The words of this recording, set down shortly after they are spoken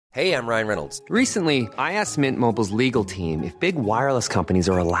Hey, I'm Ryan Reynolds. Recently, I asked Mint Mobile's legal team if big wireless companies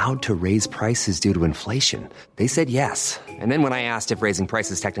are allowed to raise prices due to inflation. They said yes. And then when I asked if raising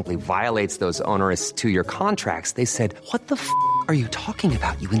prices technically violates those onerous two-year contracts, they said, "What the f*** are you talking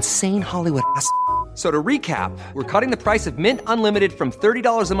about, you insane Hollywood ass?" So to recap, we're cutting the price of Mint Unlimited from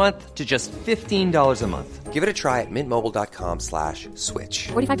 $30 a month to just $15 a month. Give it a try at mintmobile.com/switch.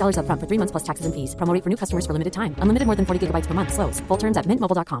 $45 up front for 3 months plus taxes and fees. Promo rate for new customers for limited time. Unlimited more than 40 gigabytes per month. Slows full terms at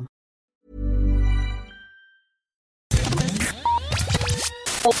mintmobile.com.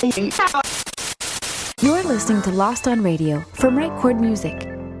 You're listening to Lost on Radio from Right Chord Music.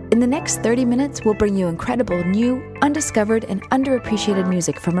 In the next 30 minutes, we'll bring you incredible, new, undiscovered, and underappreciated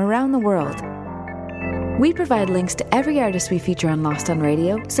music from around the world. We provide links to every artist we feature on Lost on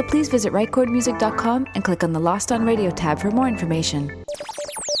Radio, so please visit rightchordmusic.com and click on the Lost on Radio tab for more information.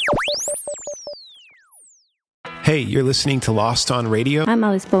 Hey, you're listening to Lost on Radio. I'm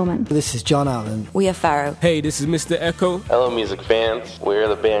Alice Bowman. This is John Allen. We are Pharaoh. Hey, this is Mr. Echo. Hello, music fans. We're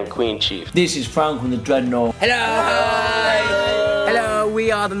the band Queen Chief. This is Frank from the Dreadnought. Hello! Hi! Hello,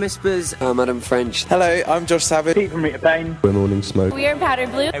 we are the Mispers. I'm Adam French. Hello, I'm Josh Savage. Pete from Rita Payne. We're Morning Smoke. We are Powder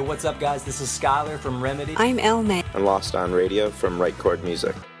Blue. Hey, what's up, guys? This is Skylar from Remedy. I'm Elme. I'm Lost on Radio from Right Chord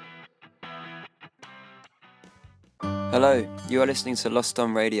Music. Hello, you are listening to Lost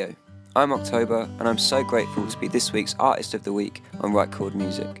on Radio. I'm October, and I'm so grateful to be this week's Artist of the Week on Right Chord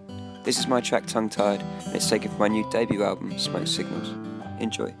Music. This is my track Tongue Tied, and it's taken from my new debut album, Smoke Signals.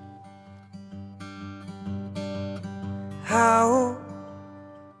 Enjoy. How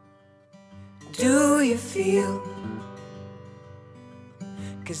do you feel?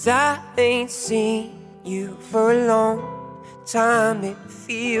 'Cause I ain't seen you for a long time. It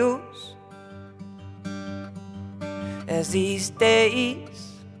feels as these days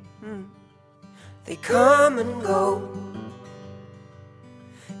they come and go,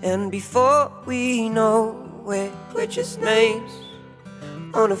 and before we know it, we're just names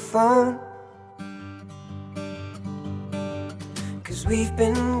on a phone. 'Cause we've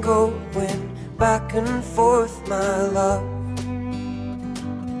been going back and forth, my love,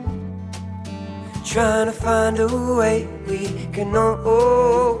 trying to find a way we can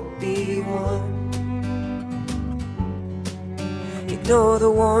all be one. Ignore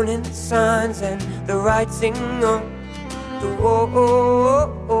the warning signs and the writing on the wall.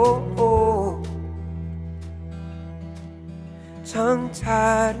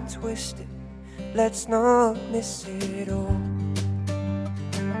 Tongue-tied and twisted, let's not miss it all.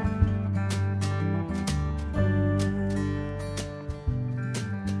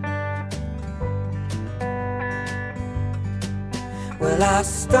 Well, I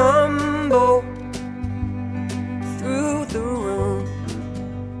stumble through the room.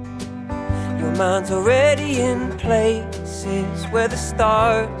 Your mind's already in places where the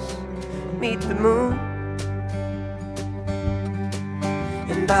stars meet the moon.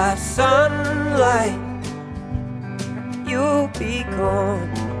 And by sunlight, you'll be gone.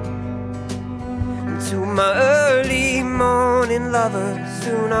 And to my early morning lovers,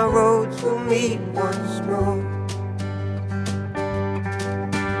 soon our roads will meet once more.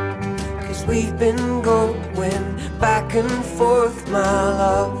 We've been going back and forth, my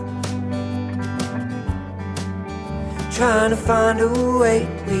love, trying to find a way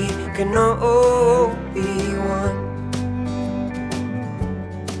we can all be one.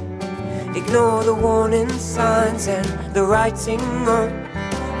 Ignore the warning signs and the writing on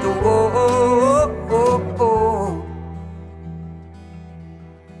the wall.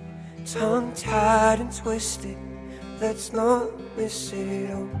 Tongue-tied and twisted, let's not miss it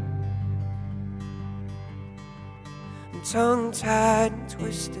all. Tongue-tied and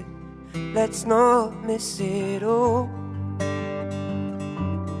twisted, let's not miss it all.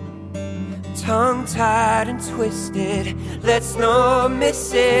 Tongue-tied and twisted, let's not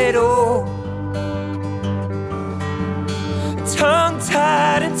miss it all.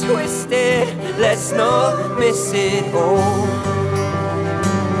 Tongue-tied and twisted, let's not miss it all.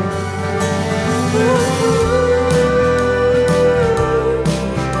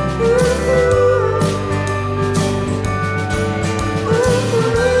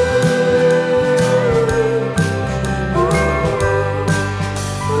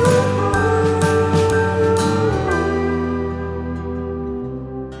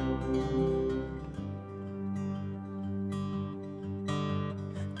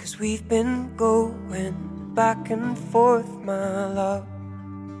 We've been going back and forth, my love,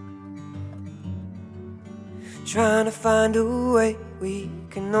 trying to find a way we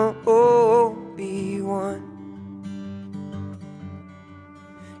can all be one.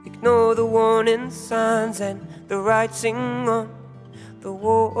 Ignore the warning signs and the writing on the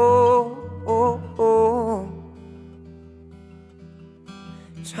wall.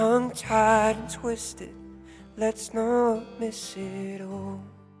 Tongue-tied and twisted, let's not miss it all.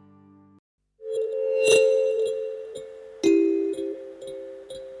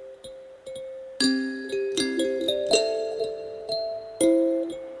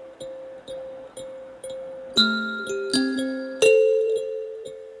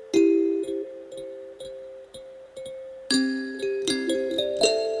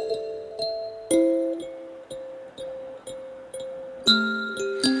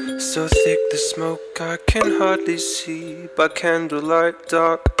 So thick the smoke I can hardly see. By candlelight,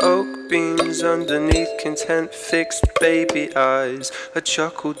 dark oak beams underneath content fixed baby eyes. A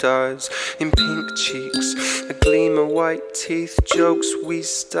chuckle dies in pink cheeks, a gleam of white teeth. Jokes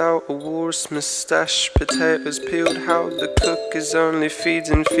wheezed out, a worse moustache. Potatoes peeled, how the cook is only feeds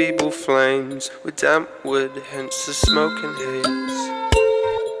in feeble flames. With damp wood, hence the smoke and haze.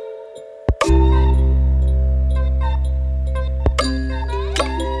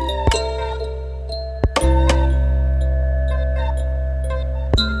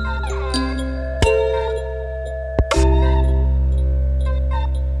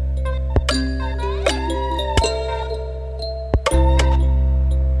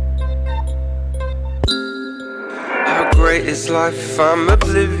 Great is life, I'm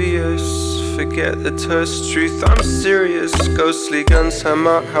oblivious. Forget the terse truth, I'm serious. Ghostly guns hum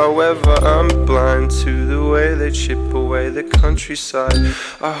out, however I'm blind to the way they chip away the countryside.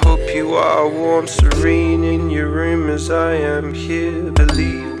 I hope you are warm, serene in your room as I am here.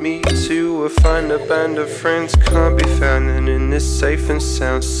 Believe me too, a finer band of friends can't be found than in this safe and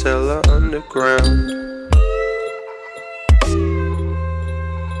sound cellar underground.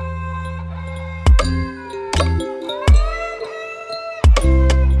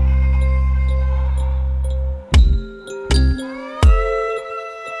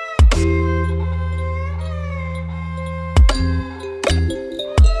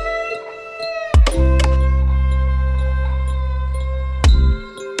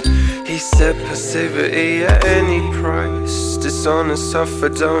 He said passivity at any price. Dishonest suffer,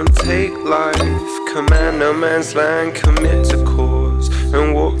 don't take life. Command no man's land, commit to cause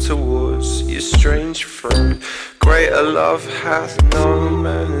and walk towards your strange friend. Greater love hath no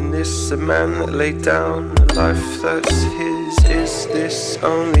man, and this a man that laid down a life that's his. Is this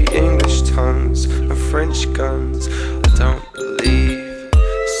only English tongues and French guns? I don't believe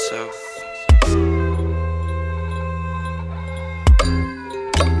so.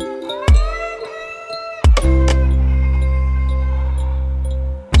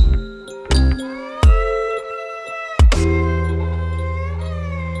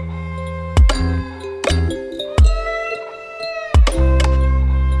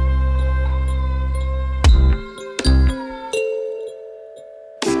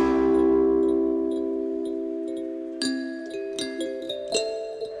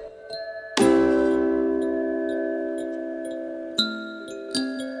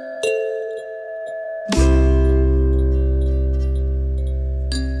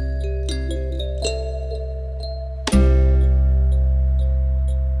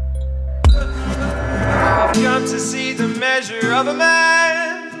 To see the measure of a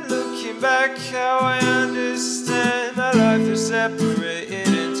man. Looking back, how I understand my life is separated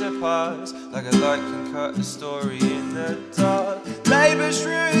into parts, like a light can cut a story in the dark. Labour,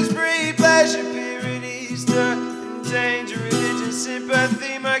 Shrewsbury, pleasure, purities, dirt and danger, religion,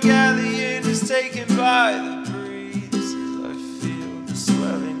 sympathy. My galleon is taken by the breeze as I feel the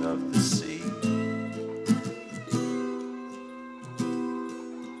swelling of the sea.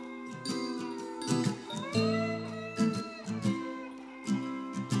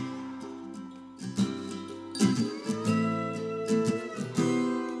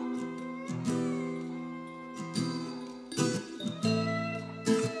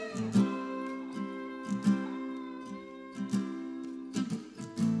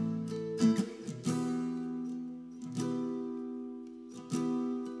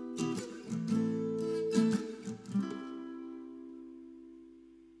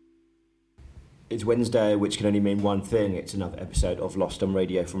 It's Wednesday, which can only mean one thing. It's another episode of Lost on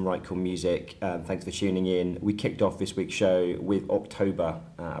Radio from Right Cool Music. Thanks for tuning in. We kicked off this week's show with October,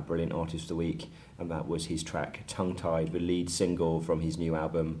 a brilliant artist of the week, and that was his track Tongue Tied, the lead single from his new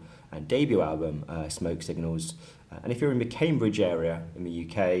album and debut album, Smoke Signals. And if you're in the Cambridge area in the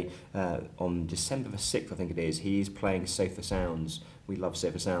UK, on December the 6th, I think it is, he's playing Sofa Sounds. We love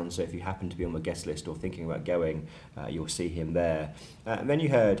Sofa Sounds, so if you happen to be on the guest list or thinking about going, you'll see him there. And then you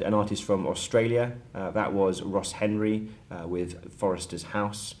heard an artist from Australia. That was Ross Henry with Forrester's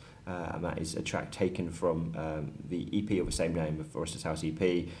House. and that is a track taken from the EP of the same name, the Forester's House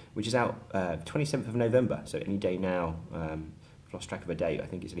EP, which is out 27th of November, so any day now. I've lost track of a date, I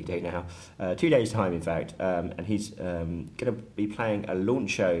think it's any day now. 2 days' time, in fact, and he's going to be playing a launch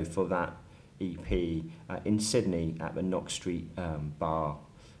show for that EP in Sydney at the Knox Street Bar.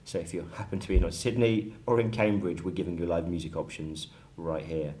 So if you happen to be in Sydney or in Cambridge, we're giving you live music options right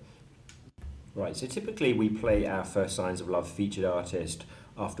here. Right, so typically we play our First Signs of Love featured artist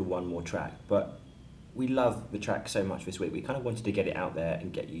after one more track, but we love the track so much this week, we kind of wanted to get it out there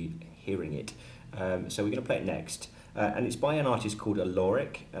and get you hearing it. So we're going to play it next, and it's by an artist called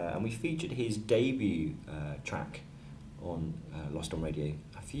Aloric, and we featured his debut track on Lost on Radio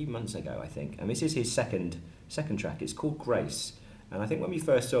a few months ago, I think, and this is his second track. It's called Grace. And I think when we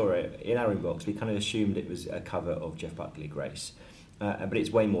first saw it in our inbox, we kind of assumed it was a cover of Jeff Buckley, Grace. But it's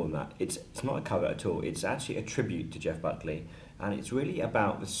way more than that. It's not a cover at all. It's actually a tribute to Jeff Buckley. And it's really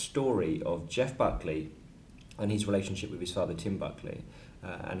about the story of Jeff Buckley and his relationship with his father, Tim Buckley,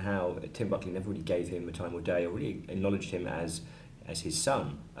 and how Tim Buckley never really gave him the time of day or really acknowledged him as his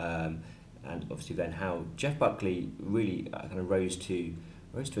son. And obviously then how Jeff Buckley really kind of rose to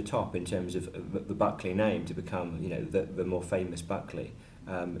the top in terms of the Buckley name to become, the more famous Buckley.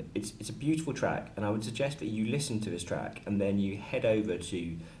 It's a beautiful track, and I would suggest that you listen to this track and then you head over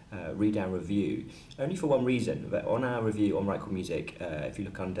to read our review, only for one reason, that on our review on Right Chord Music, if you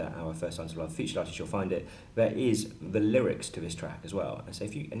look under our First Signs of Love featured artist, you'll find it, there is the lyrics to this track as well. And so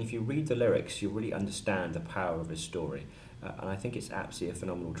if you read the lyrics, you'll really understand the power of this story. And I think it's absolutely a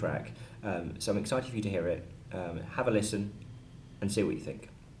phenomenal track. So I'm excited for you to hear it. Have a listen and see what you think.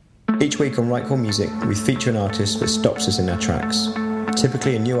 Each week on Right Chord Music, we feature an artist that stops us in our tracks.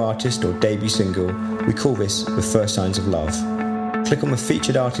 Typically a new artist or debut single, we call this the First Signs of Love. Click on the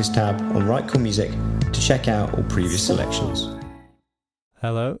Featured Artist tab on Right Chord Music to check out all previous selections.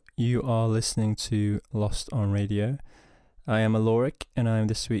 Hello, you are listening to Lost on Radio. I am Aloric, and I am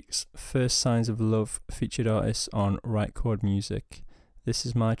this week's First Signs of Love featured artist on Right Chord Music. This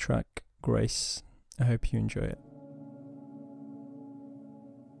is my track, Grace. I hope you enjoy it.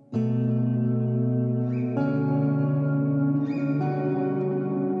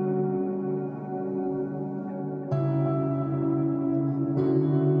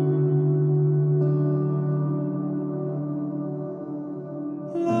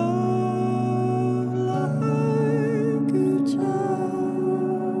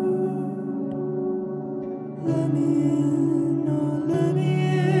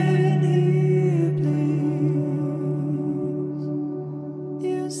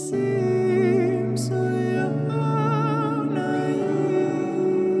 See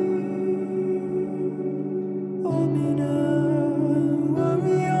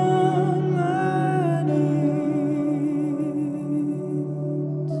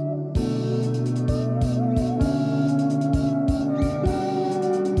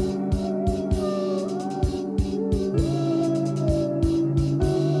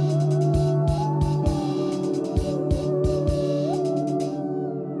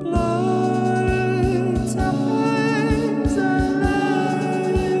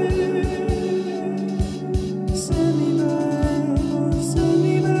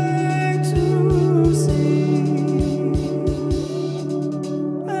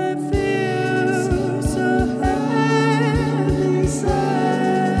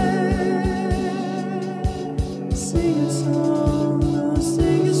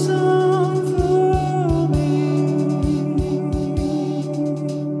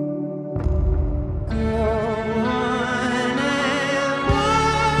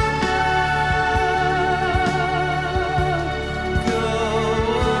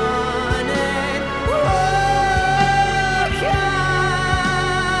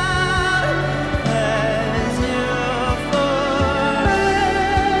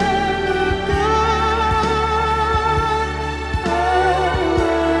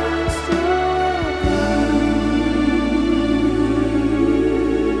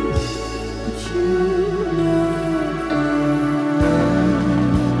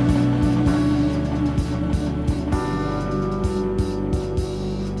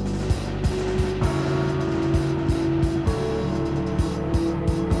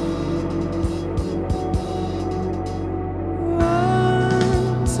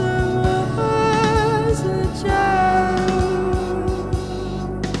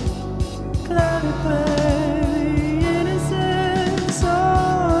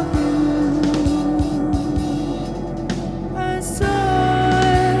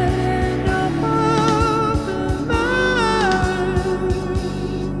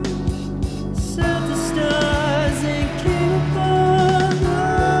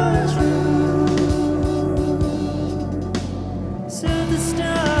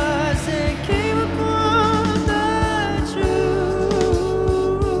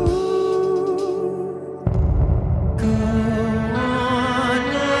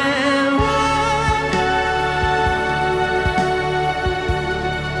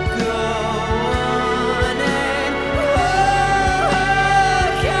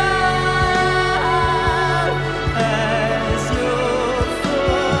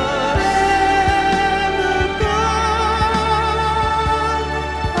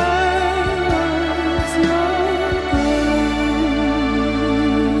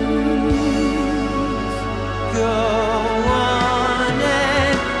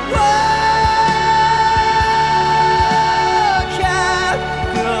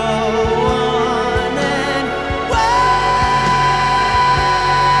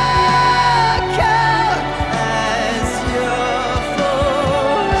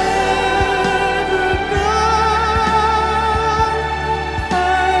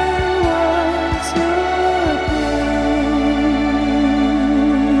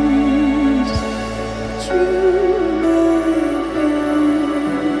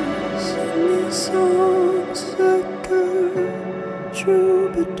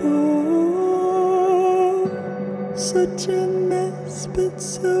troubadour, such a mess but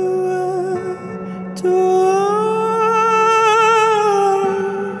so adored.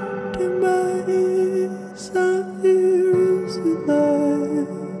 In my ears I hear rosy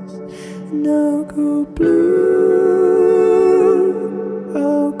lies, and I'll go blue,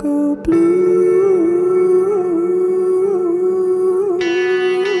 I'll go blue.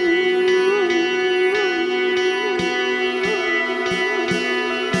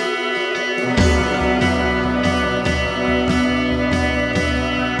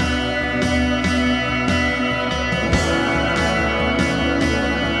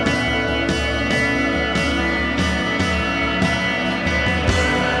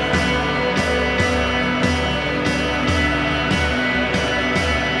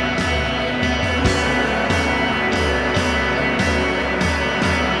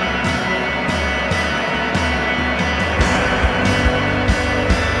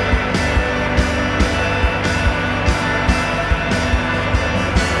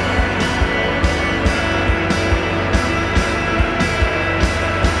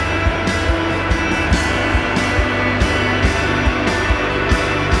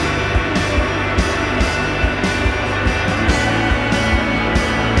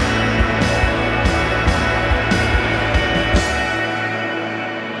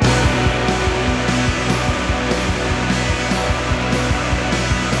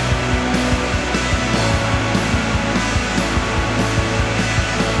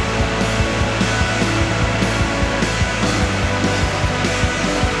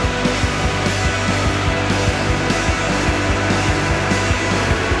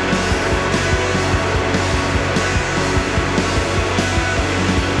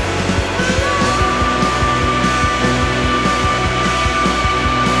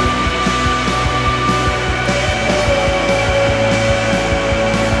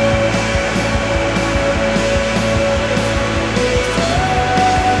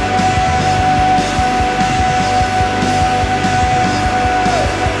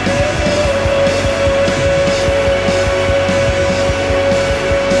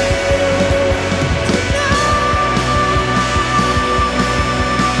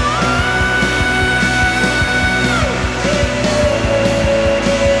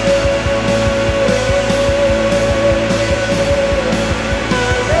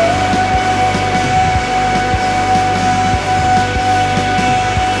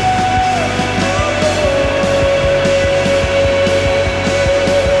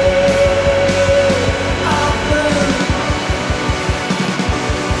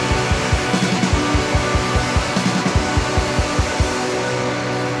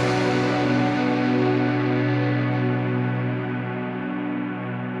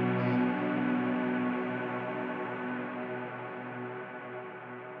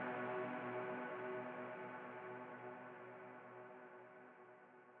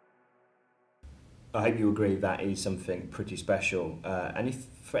 I hope you agree that is something pretty special. And if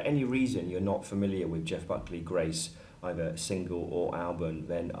for any reason you're not familiar with Jeff Buckley Grace, either single or album,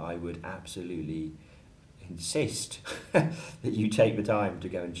 then I would absolutely insist that you take the time to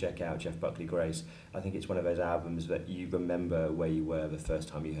go and check out Jeff Buckley Grace. I think it's one of those albums that you remember where you were the first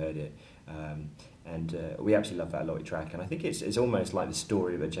time you heard it. And we absolutely love that Laurie track. And I think it's almost like the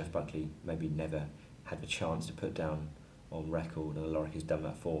story that Jeff Buckley maybe never had the chance to put down on record, and Laurie has done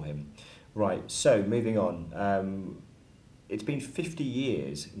that for him. Right, so moving on. It's been 50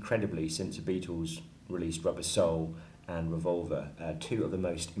 years, incredibly, since the Beatles released Rubber Soul and Revolver, two of the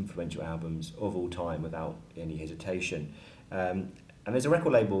most influential albums of all time without any hesitation. And there's a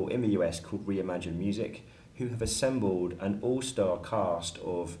record label in the US called Reimagine Music, who have assembled an all-star cast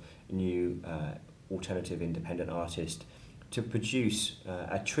of new alternative independent artists to produce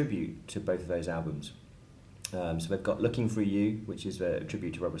a tribute to both of those albums. So they've got Looking For You, which is a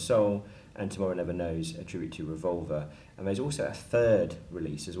tribute to Rubber Soul, and Tomorrow Never Knows, a tribute to Revolver. And there's also a third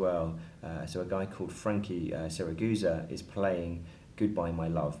release as well. So a guy called Frankie Siragusa is playing Goodbye My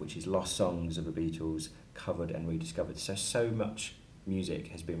Love, which is lost songs of the Beatles covered and rediscovered. So much music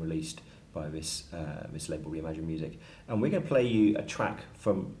has been released by this label, Reimagine Music. And we're going to play you a track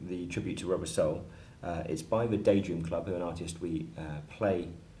from the tribute to Rubber Soul. It's by the Daydream Club, who are an artist we play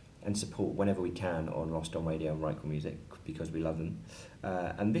and support whenever we can on Lost on Radio and Right Chord Music, because we love them.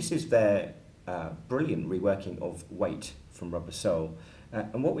 And this is their brilliant reworking of Wait from Rubber Soul.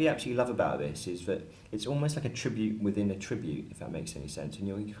 And what we actually love about this is that it's almost like a tribute within a tribute, if that makes any sense. And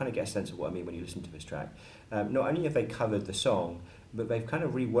you kind of get a sense of what I mean when you listen to this track. Not only have they covered the song, but they've kind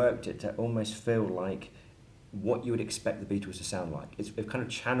of reworked it to almost feel like what you would expect the Beatles to sound like. They've kind of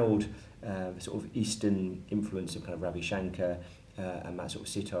channeled sort of Eastern influence of kind of Ravi Shankar, and that sort of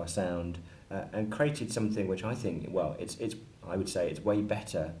sitar sound, and created something which I think, well, I would say it's way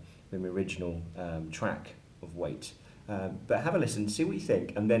better than the original track of Wait. But have a listen, see what you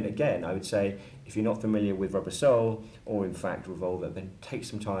think, and then again, I would say, if you're not familiar with Rubber Soul, or in fact Revolver, then take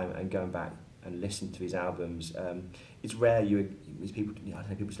some time and go back and listen to his albums. It's rare as people, I don't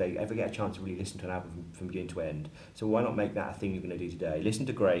know, people say, you ever get a chance to really listen to an album from beginning to end. So why not make that a thing you're going to do today? Listen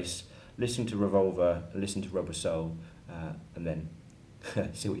to Grace, listen to Revolver, and listen to Rubber Soul, and then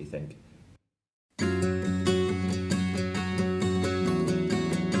see what you think.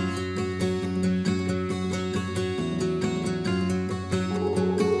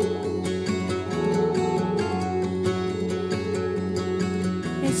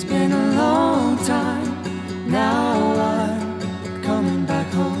 It's been a long time, now I'm coming back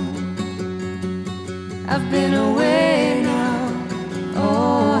home. I've been away now,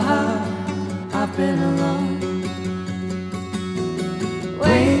 oh how I've been alone.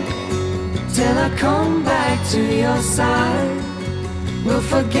 Wait till I come back to your side. We'll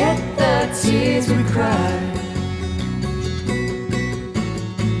forget the tears we cried.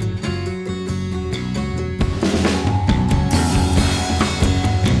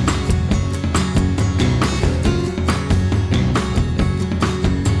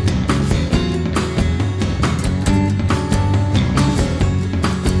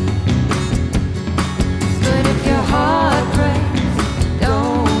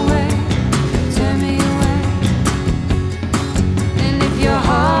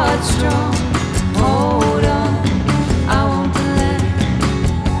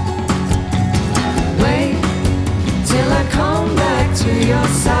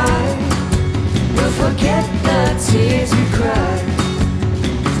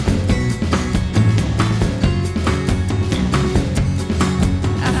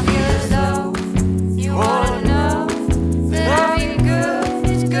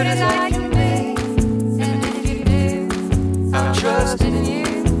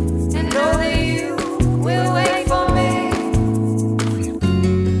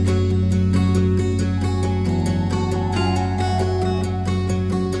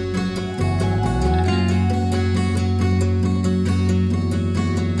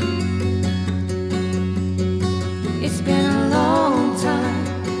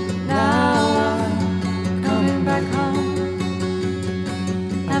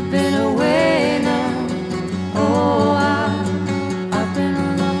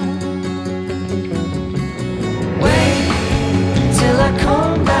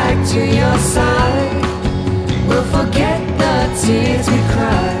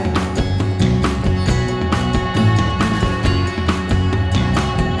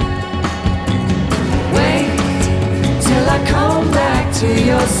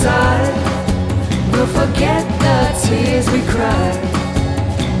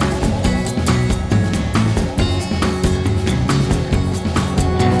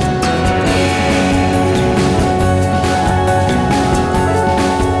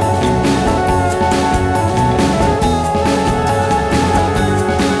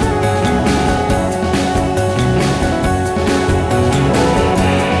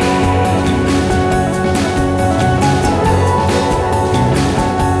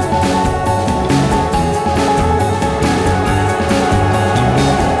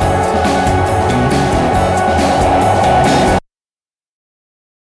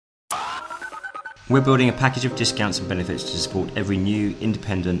 We're building a package of discounts and benefits to support every new,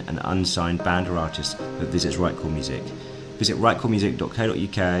 independent and unsigned band or artist that visits Right Chord Music. Visit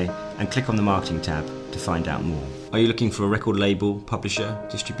rightchordmusic.co.uk and click on the marketing tab to find out more. Are you looking for a record label, publisher,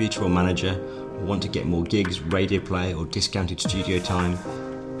 distributor or manager, or want to get more gigs, radio play or discounted studio time?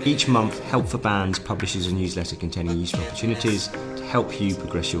 Each month, Help for Bands publishes a newsletter containing useful opportunities to help you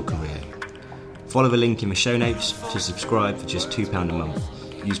progress your career. Follow the link in the show notes to subscribe for just £2 a month.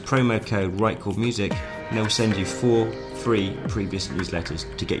 Use promo code RightChordMusic and they'll send you 4 free previous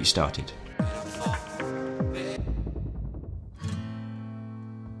newsletters to get you started.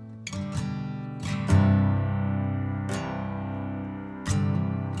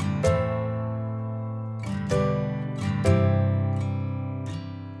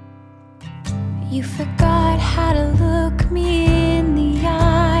 You forgot how to look me in the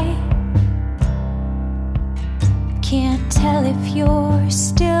eye. Can't tell if you're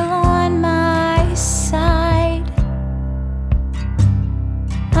still on my side.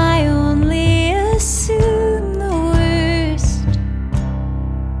 I only assume the worst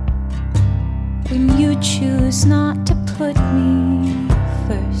when you choose not to put me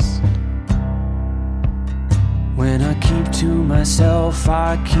first. When I keep to myself,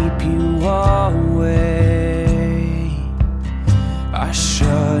 I keep you away. I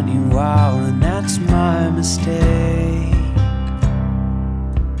shut you out, and that's my mistake.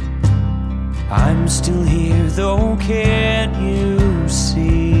 I'm still here, though, can't you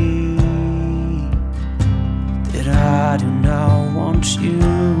see that I do not want you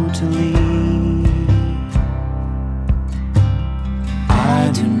to leave? I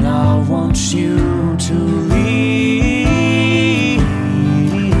do not want you to leave.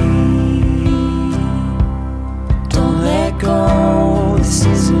 Don't let go, this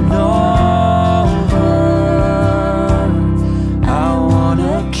isn't over. I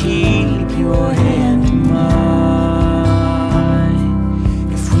wanna keep your hand in mine.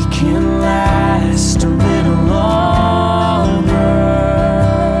 If we can last a little longer,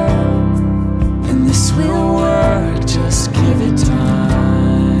 then this will work, just give it time.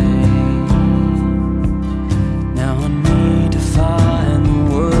 Now I need to find the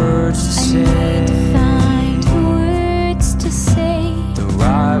words to say. The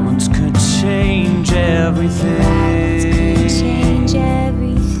right ones could change everything.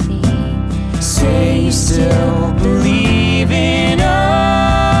 Say you still believe in us,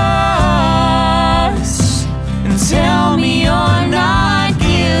 and tell me you're not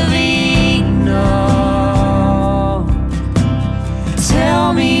giving up.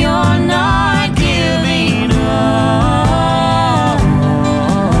 Tell me you're not giving up.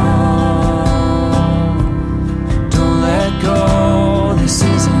 Don't let go, this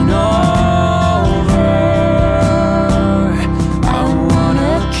isn't over. I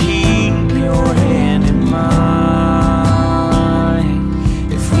wanna keep your hand in mine.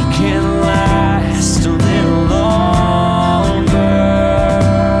 If we can last a little longer,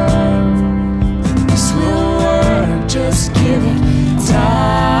 then this will work, just give it time.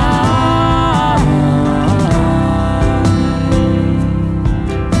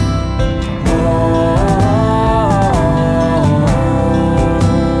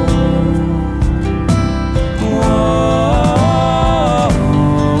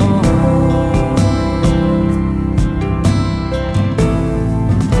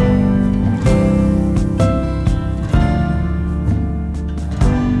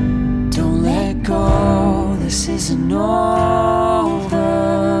 Don't let go, this isn't over.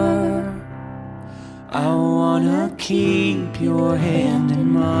 I wanna keep your hand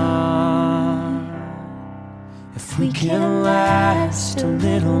in mine. If we can last a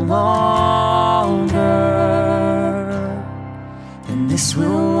little longer, then this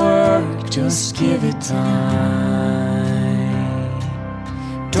will work, just give it time.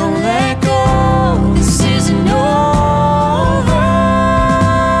 Don't let go, this isn't over.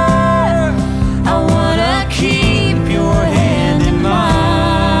 I wanna keep your hand in mine.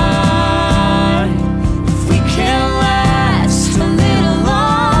 If we can last a little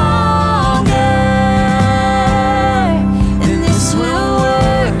longer, then this will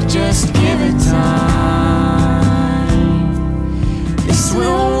work, just give it time. This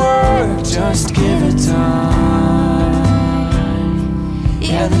will work, just give it time.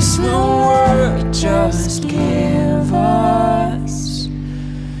 Yeah, this will work, just give us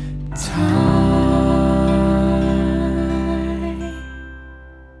time.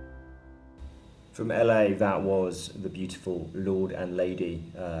 From LA, that was the beautiful Lord and Lady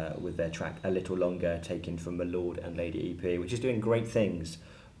with their track A Little Longer, taken from the Lord and Lady EP, which is doing great things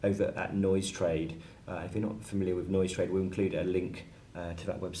over at Noise Trade. If you're not familiar with Noise Trade, we'll include a link to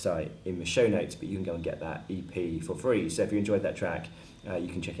that website in the show notes, but you can go and get that EP for free. So if you enjoyed that track, you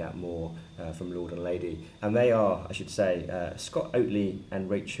can check out more from Lord and Lady. And they are, I should say, Scott Oatley and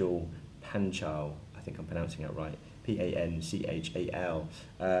Rachel Panchal. I think I'm pronouncing that right. Panchal.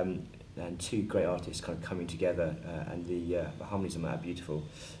 And two great artists kind of coming together, and the harmonies on that are beautiful.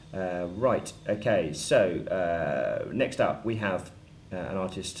 Right, okay, so next up we have an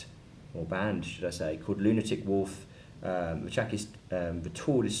artist, or band should I say, called Lunatic Wolf. The track is The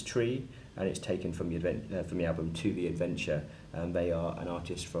Tallest Tree, and it's taken from the album To The Adventure. They are an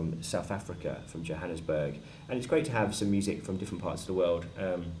artist from South Africa, from Johannesburg, and it's great to have some music from different parts of the world.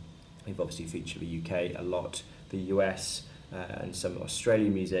 We've obviously featured the UK a lot, the US, and some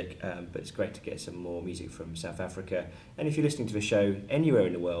Australian music, but it's great to get some more music from South Africa. And if you're listening to the show anywhere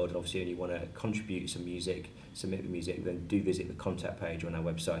in the world, and obviously you want to contribute some music, submit the music, then do visit the contact page on our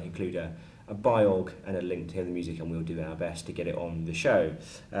website, include a biog and a link to hear the music, and we'll do our best to get it on the show.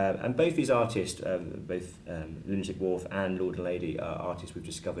 And both these artists, both Lunatic Wolf and Lord and Lady, are artists we've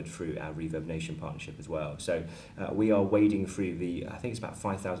discovered through our Reverb Nation partnership as well. So we are wading through I think it's about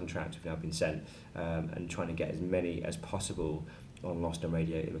 5,000 tracks we've now been sent, and trying to get as many as possible on Lost on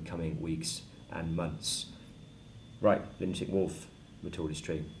Radio in the coming weeks and months. Right, Lunatic Wolf, The Tallest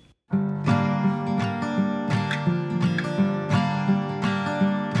Tree.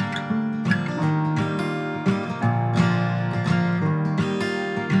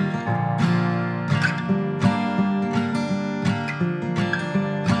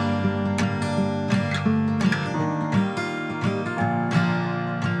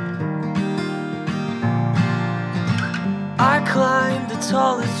 climb the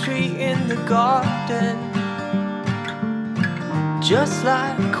tallest tree in the garden. Just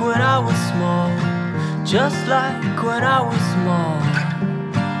like when I was small, just like when I was small.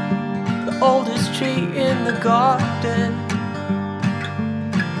 The oldest tree in the garden.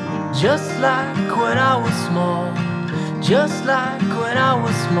 Just like when I was small, just like when I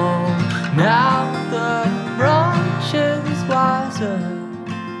was small. Now the branch is wiser.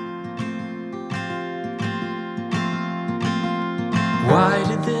 Why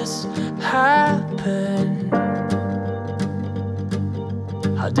did this happen?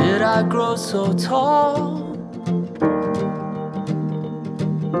 How did I grow so tall?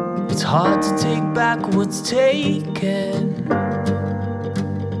 It's hard to take back what's taken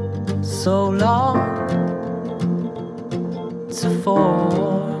so long to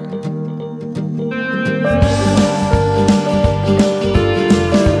form.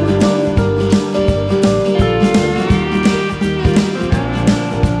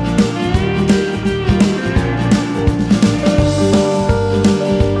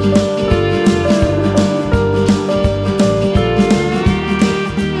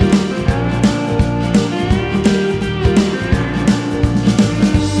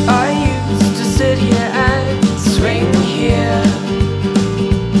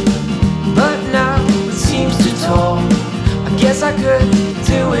 I could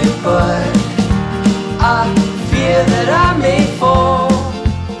do it, but I fear that I may fall.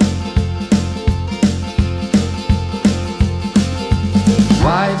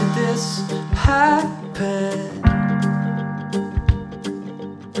 Why did this happen?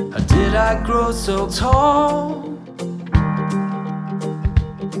 How did I grow so tall?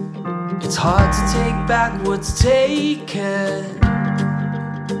 It's hard to take back what's taken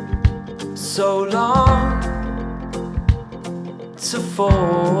so long to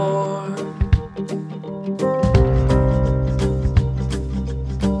form.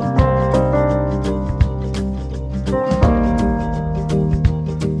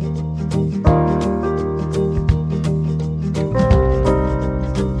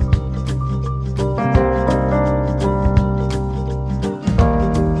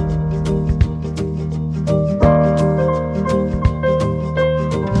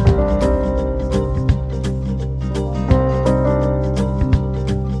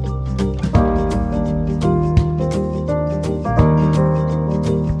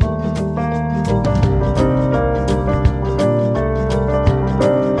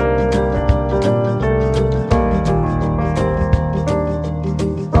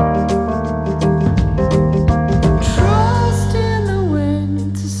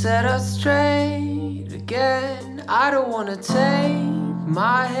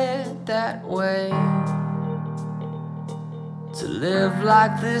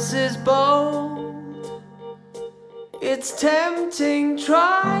 This is bold. It's tempting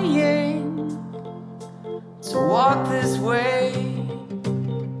trying to walk this way,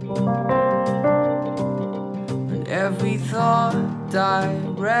 and every thought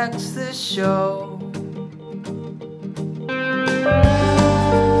directs the show.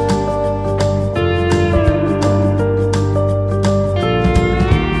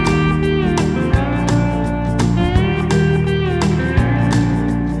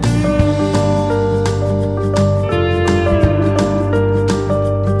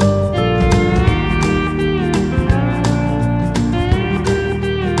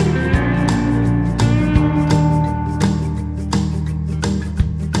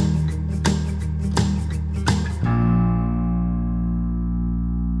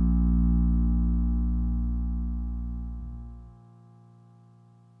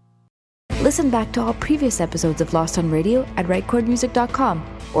 Listen back to all previous episodes of Lost on Radio at rightchordmusic.com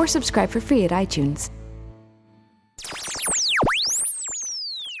or subscribe for free at iTunes.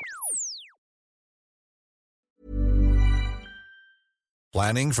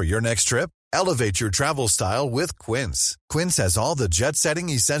 Planning for your next trip? Elevate your travel style with Quince. Quince has all the jet-setting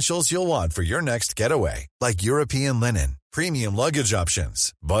essentials you'll want for your next getaway, like European linen, premium luggage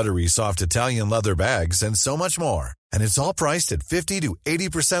options, buttery soft Italian leather bags, and so much more. And it's all priced at 50 to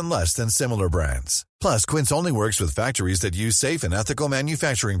 80% less than similar brands. Plus, Quince only works with factories that use safe and ethical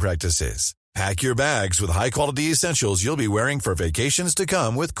manufacturing practices. Pack your bags with high-quality essentials you'll be wearing for vacations to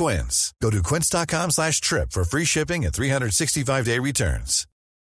come with Quince. Go to quince.com/trip for free shipping and 365-day returns.